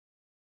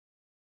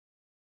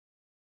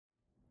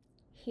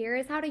Here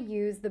is how to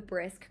use the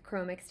Brisk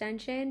Chrome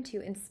extension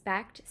to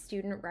inspect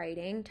student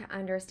writing to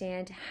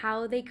understand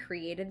how they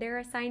created their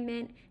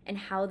assignment and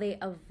how they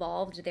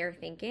evolved their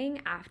thinking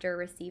after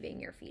receiving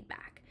your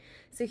feedback.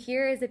 So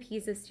here is a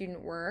piece of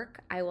student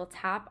work. I will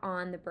tap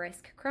on the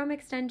Brisk Chrome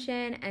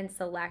extension and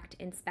select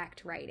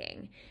Inspect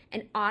Writing,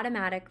 and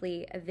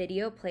automatically a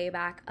video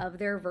playback of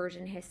their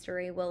version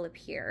history will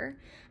appear.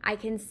 I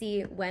can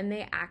see when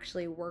they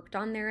actually worked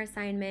on their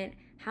assignment,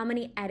 how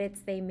many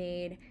edits they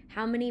made,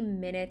 how many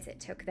minutes it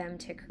took them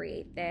to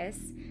create this.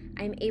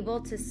 I'm able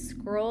to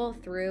scroll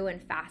through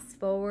and fast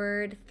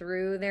forward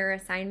through their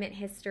assignment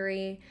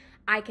history.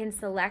 I can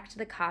select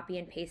the copy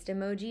and paste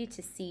emoji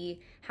to see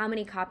how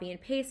many copy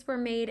and pastes were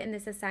made in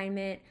this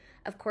assignment.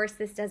 Of course,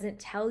 this doesn't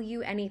tell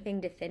you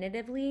anything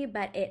definitively,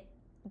 but it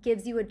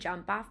gives you a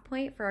jump off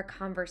point for a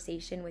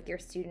conversation with your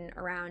student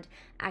around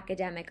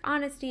academic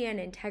honesty and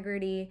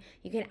integrity.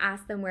 You can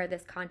ask them where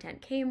this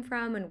content came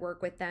from and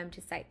work with them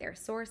to cite their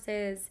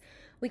sources.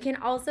 We can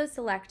also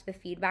select the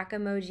feedback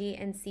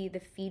emoji and see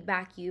the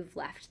feedback you've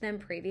left them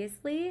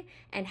previously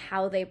and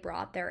how they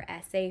brought their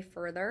essay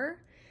further.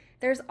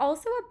 There's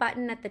also a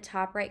button at the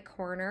top right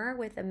corner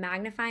with a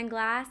magnifying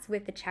glass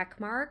with the check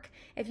mark.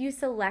 If you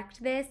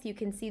select this, you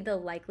can see the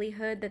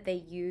likelihood that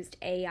they used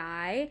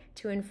AI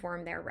to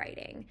inform their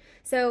writing.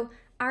 So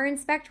our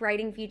Inspect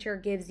Writing feature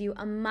gives you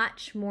a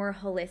much more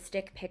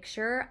holistic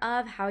picture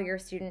of how your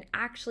student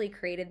actually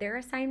created their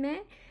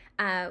assignment,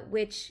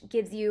 which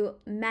gives you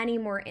many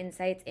more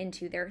insights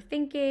into their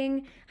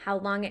thinking, how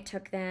long it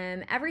took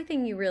them,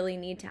 everything you really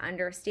need to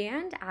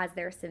understand as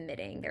they're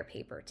submitting their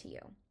paper to you.